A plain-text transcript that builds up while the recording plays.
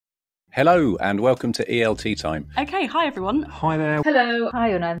Hello and welcome to ELTtime. Okay, hi everyone. Hi there. Hello.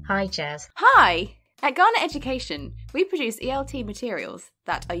 Hi, Una. Hi, Jazz. Hi! At Garnet Education, we produce ELT materials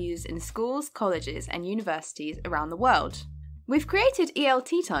that are used in schools, colleges and universities around the world. We've created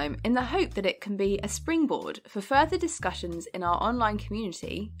ELTtime in the hope that it can be a springboard for further discussions in our online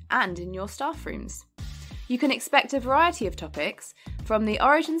community and in your staff rooms. You can expect a variety of topics, from the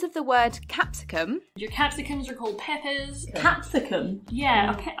origins of the word capsicum. Your capsicums are called peppers. Capsicum?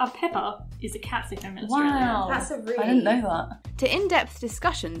 Yeah, a pepper is a capsicum in Australia. Wow, That's a really... I didn't know that. To in-depth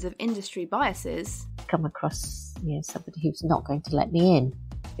discussions of industry biases. Come across, somebody who's not going to let me in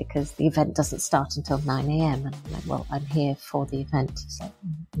because the event doesn't start until 9 a.m. And I'm like, well, I'm here for the event. So,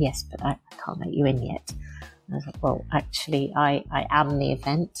 yes, but I can't let you in yet. And I was like, well, actually, I am the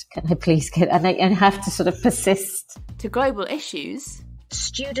event. Can I please get... And I have to sort of persist. To global issues.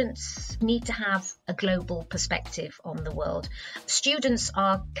 Students need to have a global perspective on the world. Students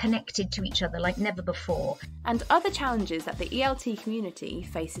are connected to each other like never before. And other challenges that the ELT community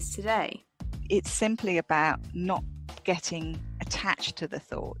faces today. It's simply about not getting attached to the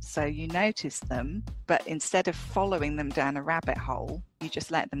thoughts. So you notice them, but instead of following them down a rabbit hole, you just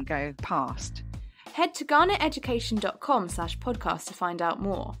let them go past. Head to garneteducation.com/podcast to find out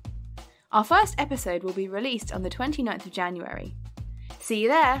more. Our first episode will be released on the 29th of January. See you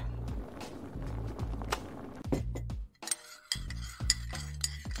there!